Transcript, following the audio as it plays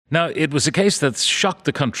Now, it was a case that shocked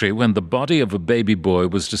the country when the body of a baby boy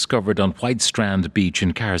was discovered on White Strand Beach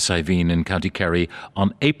in Carsiveen in County Kerry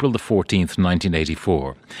on April the 14th,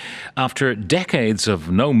 1984. After decades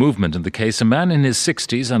of no movement in the case, a man in his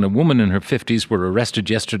 60s and a woman in her 50s were arrested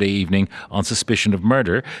yesterday evening on suspicion of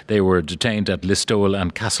murder. They were detained at Listowel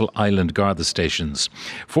and Castle Island Garda stations.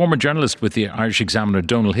 Former journalist with the Irish Examiner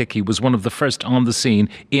Donal Hickey was one of the first on the scene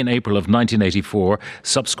in April of 1984,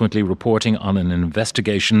 subsequently reporting on an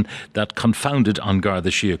investigation that confounded An Garda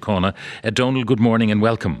Síochána. Donal, good morning and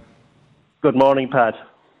welcome. Good morning, Pat.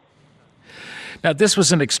 Now, this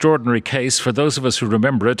was an extraordinary case for those of us who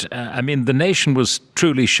remember it. The nation was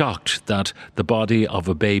truly shocked that the body of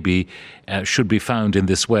a baby should be found in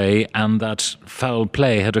this way and that foul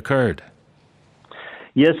play had occurred.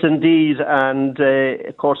 Yes, indeed. And,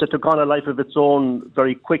 of course, it took on a life of its own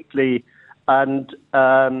very quickly. And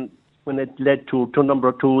when it led to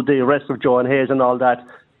number two, the arrest of Joanne Hayes and all that.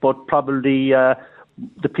 But probably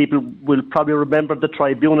the people will probably remember the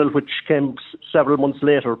tribunal, which came several months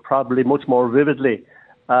later, probably much more vividly.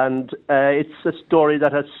 And it's a story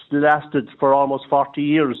that has lasted for almost 40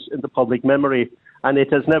 years in the public memory, and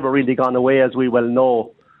it has never really gone away, as we well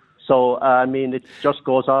know. So, it just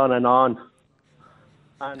goes on and on.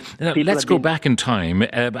 Now, let's go back in time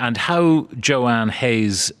and how Joanne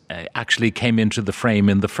Hayes actually came into the frame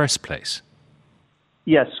in the first place.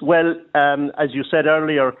 Yes, well, as you said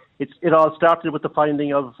earlier, it all started with the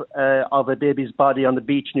finding of a baby's body on the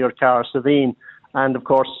beach near Carsiveen, and of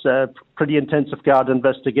course, pretty intensive Garda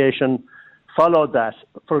investigation followed that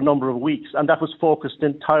for a number of weeks, and that was focused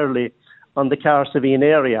entirely on the Carsiveen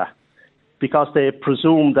area because they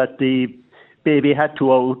presumed that the baby had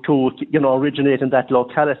to originate in that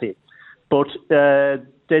locality, but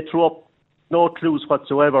they threw up no clues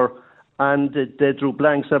whatsoever. And they drew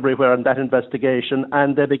blanks everywhere in that investigation,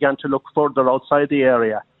 and they began to look further outside the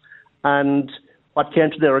area. And what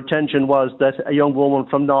came to their attention was that a young woman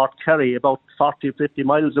from North Kerry, about 40, 50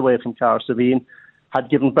 miles away from Carsiveen,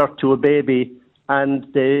 had given birth to a baby, and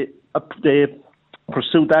they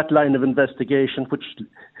pursued that line of investigation, which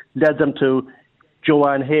led them to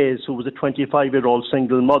Joanne Hayes, who was a 25-year-old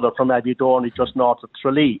single mother from Abbeydorney, just north of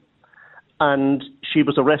Tralee. And she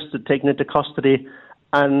was arrested, taken into custody,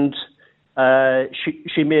 and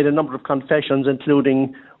she made a number of confessions,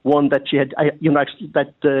 including one that she had,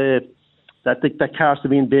 that the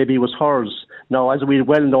Carsiveen baby was hers. Now, as we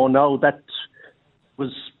well know now, that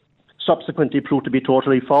was subsequently proved to be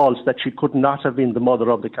totally false, that she could not have been the mother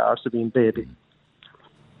of the Carsiveen baby.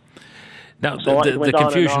 Now, so the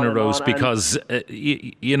confusion arose because,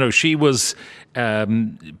 she was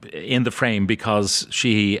in the frame because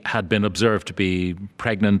she had been observed to be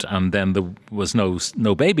pregnant and then there was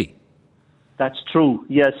no baby. That's true,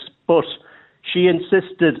 yes, but she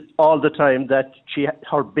insisted all the time that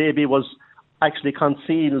her baby was actually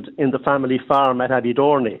concealed in the family farm at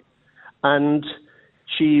Abbeydorney. And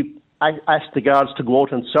she asked the guards to go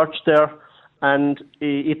out and search there. And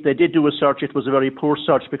if they did do a search, it was a very poor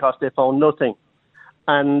search because they found nothing.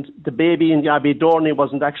 And the baby in Abbeydorney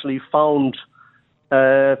wasn't actually found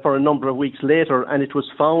for a number of weeks later, and it was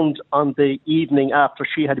found on the evening after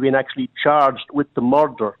she had been actually charged with the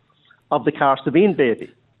murder of the Carsiveen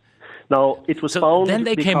baby. Now, it was found. Then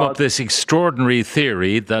they came up with this extraordinary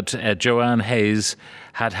theory that Joanne Hayes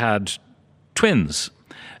had twins.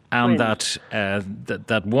 And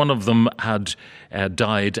that one of them had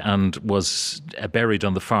died and was buried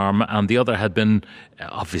on the farm, and the other had been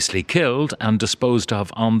obviously killed and disposed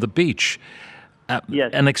of on the beach.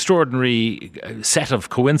 Yes. An extraordinary set of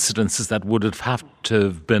coincidences that would have to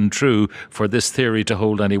have been true for this theory to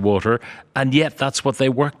hold any water, and yet that's what they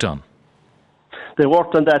worked on. They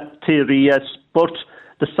worked on that theory, yes, but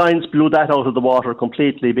the science blew that out of the water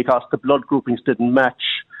completely because the blood groupings didn't match.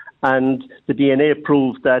 And the DNA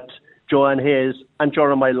proved that Joanne Hayes and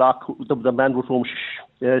Jeremiah Locke, the man with whom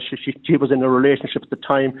she was in a relationship at the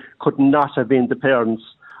time, could not have been the parents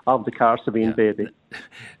of the Carsiveen baby.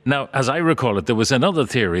 Now, as I recall it, there was another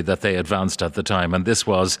theory that they advanced at the time, and this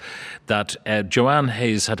was that Joanne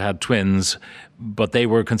Hayes had twins, but they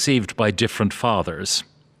were conceived by different fathers.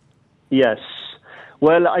 Yes.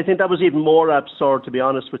 Well, I think that was even more absurd, to be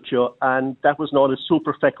honest with you, and that was known as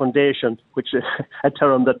superfecundation, which is a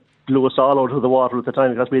term that blew us all out of the water at the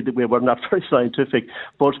time because we were not very scientific.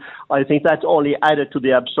 But I think that only added to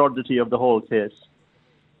the absurdity of the whole case.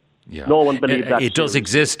 Yeah. No one believed that. It does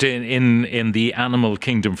exist in the animal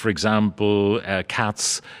kingdom, for example.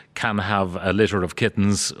 Cats can have a litter of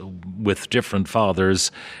kittens with different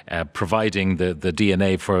fathers, providing the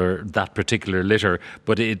DNA for that particular litter,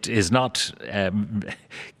 but it is not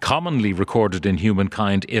commonly recorded in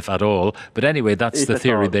humankind, if at all. But anyway, that's the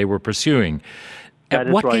theory they were pursuing.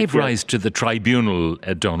 What gave rise to the tribunal,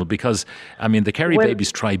 Donal? Because, I mean, the Kerry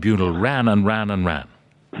Babies tribunal ran and ran and ran.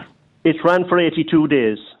 It ran for 82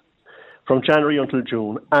 days, from January until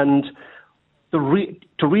June. And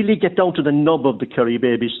to really get down to the nub of the Kerry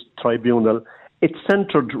Babies tribunal, it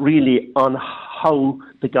centred really on how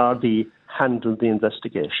the Gardaí handled the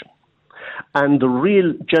investigation. And the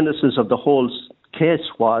real genesis of the whole case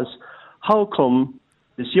was, how come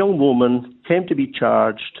this young woman came to be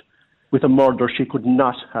charged with a murder she could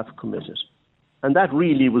not have committed? And that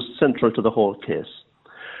really was central to the whole case.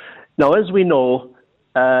 Now, as we know,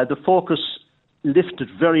 the focus lifted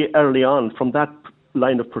very early on from that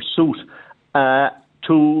line of pursuit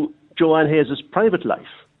to Joanne Hayes' private life.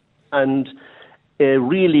 And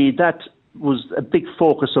really that was a big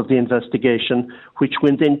focus of the investigation, which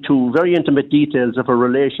went into very intimate details of her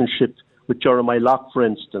relationship with Jeremiah Locke, for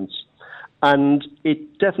instance. And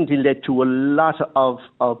it definitely led to a lot of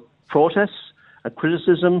protests and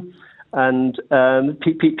criticism, and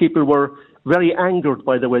people were very angered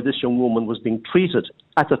by the way this young woman was being treated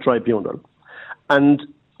at the tribunal. And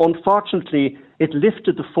unfortunately, it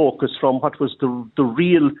lifted the focus from what was the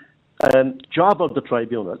real job of the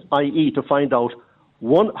tribunal, i.e. to find out,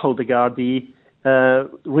 one, how the Gardaí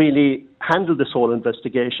really handled this whole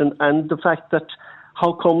investigation, and the fact that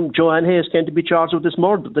how come Joanne Hayes came to be charged with this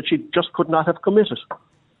murder that she just could not have committed.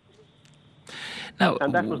 Now,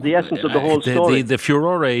 and that was the essence of the whole story. The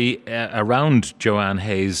furore around Joanne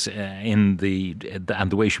Hayes and the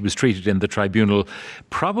way she was treated in the tribunal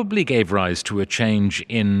probably gave rise to a change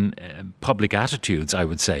in public attitudes, I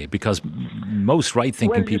would say, because most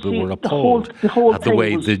right-thinking people were appalled the whole at the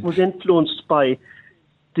way was influenced by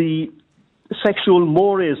the sexual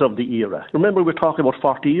mores of the era. Remember, we're talking about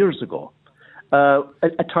 40 years ago,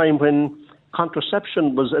 a time when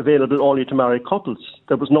contraception was available only to married couples.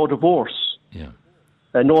 There was no divorce. Yeah.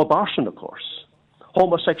 No abortion, of course.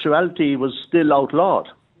 Homosexuality was still outlawed.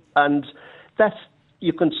 And that,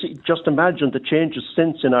 you can see, just imagine the changes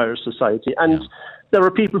since in Irish society. And there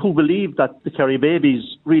are people who believe that the Kerry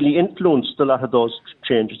Babies really influenced a lot of those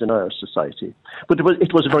changes in Irish society. But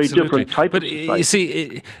it was a very different type of society. You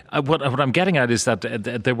see, what I'm getting at is that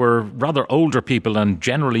there were rather older people and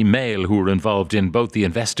generally male who were involved in both the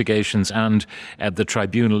investigations and the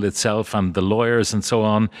tribunal itself and the lawyers and so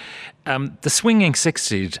on. The swinging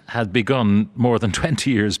 60s had begun more than 20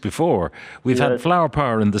 years before. We've had flower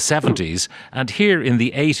power in the 70s, and here in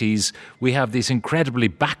the 80s we have these incredibly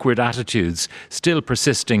backward attitudes still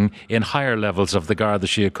persisting in higher levels of the Garda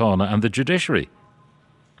Síochána and the judiciary.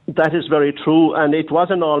 That is very true, and it was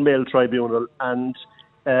an all-male tribunal, and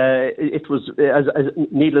it was, as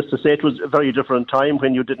needless to say, it was a very different time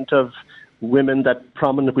when you didn't have women that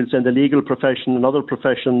prominent, we'll say, in the legal profession and other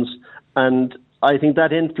professions, and I think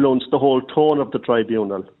that influenced the whole tone of the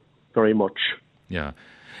tribunal very much. Yeah.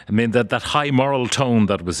 I mean, that high moral tone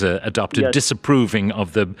that was adopted, disapproving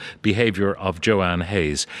of the behaviour of Joanne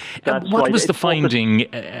Hayes. What was the finding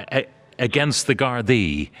against the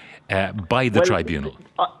Gardaí by the tribunal?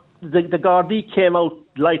 The Gardaí came out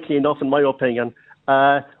lightly enough, in my opinion.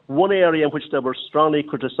 One area in which they were strongly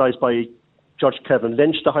criticised by Judge Kevin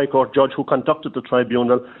Lynch, the High Court judge who conducted the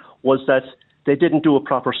tribunal, was that they didn't do a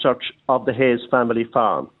proper search of the Hayes family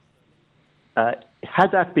farm.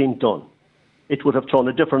 Had that been done, it would have thrown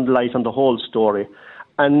a different light on the whole story.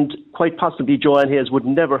 And quite possibly Joanne Hayes would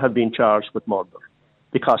never have been charged with murder.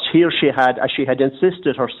 Because here she had, as she had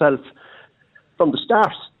insisted herself from the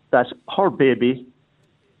start, that her baby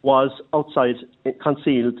was outside,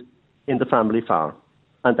 concealed in the family farm,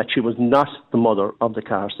 and that she was not the mother of the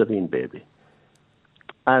Carsavine baby.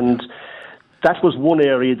 And that was one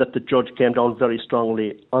area that the judge came down very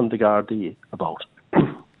strongly on the Gardaí about.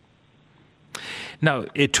 Now,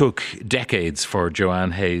 it took decades for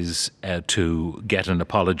Joanne Hayes to get an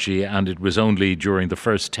apology, and it was only during the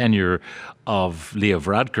first tenure of Leo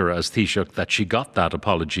Varadkar as Taoiseach that she got that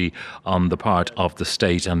apology on the part of the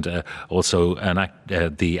state, and also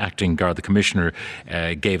the acting Garda Commissioner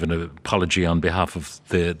gave an apology on behalf of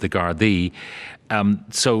the Gardaí.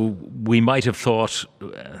 So we might have thought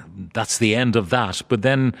that's the end of that. But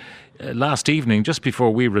then last evening, just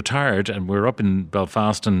before we retired, and we're up in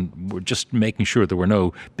Belfast and we're just making sure there were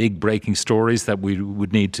no big breaking stories that we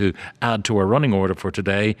would need to add to our running order for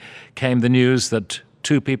today, came the news that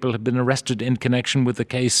 2 people have been arrested in connection with a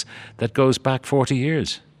case that goes back 40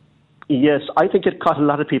 years. Yes, I think it caught a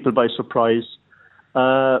lot of people by surprise.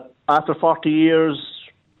 After 40 years,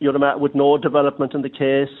 with no development in the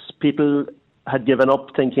case, people had given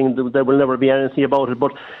up, thinking that there will never be anything about it.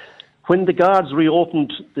 But when the guards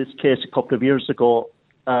reopened this case a couple of years ago,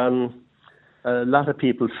 a lot of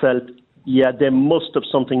people felt, they must have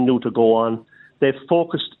something new to go on. They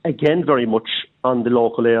focused again very much on the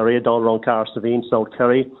local area down around Carsaveen, South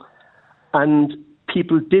Kerry, and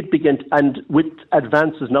people did begin, and with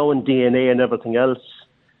advances now in DNA and everything else,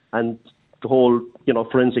 and the whole,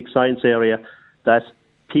 forensic science area, that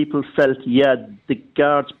people felt, the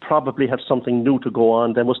guards probably have something new to go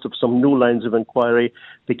on. They must have some new lines of inquiry.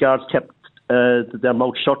 The guards kept their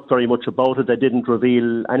mouth shut very much about it. They didn't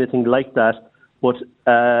reveal anything like that. But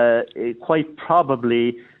quite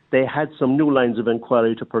probably they had some new lines of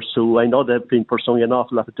inquiry to pursue. I know they've been pursuing an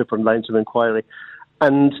awful lot of different lines of inquiry.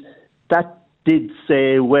 And that did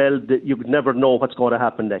say, that you would never know what's going to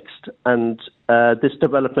happen next. And this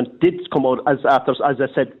development did come out, as I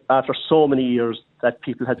said, after so many years that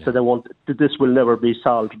people had said this will never be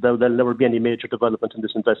solved. There'll never be any major development in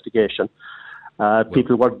this investigation.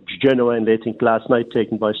 People were genuinely, I think, last night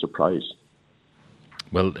taken by surprise.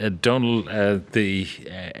 Well, Donal, the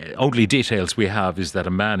only details we have is that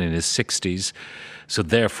a man in his 60s, so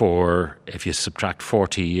therefore, if you subtract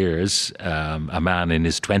 40 years, a man in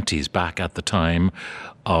his 20s back at the time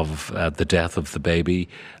of the death of the baby,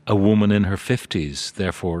 a woman in her 50s,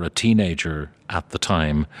 therefore a teenager at the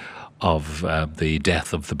time of the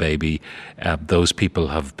death of the baby. Those people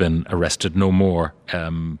have been arrested no more.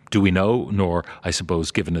 Do we know? Nor, I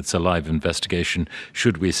suppose, given it's a live investigation,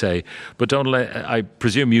 should we say. But Donal, I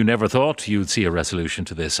presume you never thought you'd see a resolution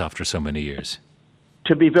to this after so many years.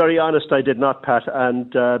 To be very honest, I did not, Pat. And,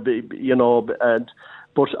 but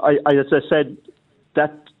as I said,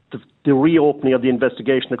 that the reopening of the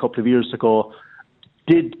investigation a couple of years ago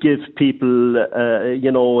did give people,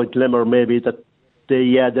 a glimmer maybe that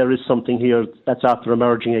there is something here that's after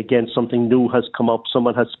emerging again. Something new has come up.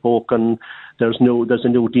 Someone has spoken. There's a new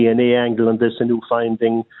DNA angle on this, a new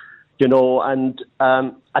finding, And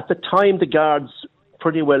at the time, the guards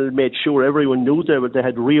pretty well made sure everyone knew they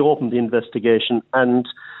had reopened the investigation. And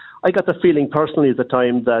I got the feeling personally at the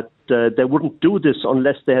time that they wouldn't do this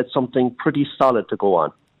unless they had something pretty solid to go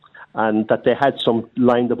on, and that they had some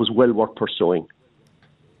line that was well worth pursuing.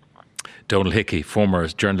 Donal Hickey, former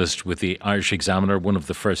journalist with the Irish Examiner, one of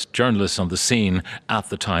the first journalists on the scene at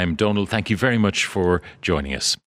the time. Donal, thank you very much for joining us.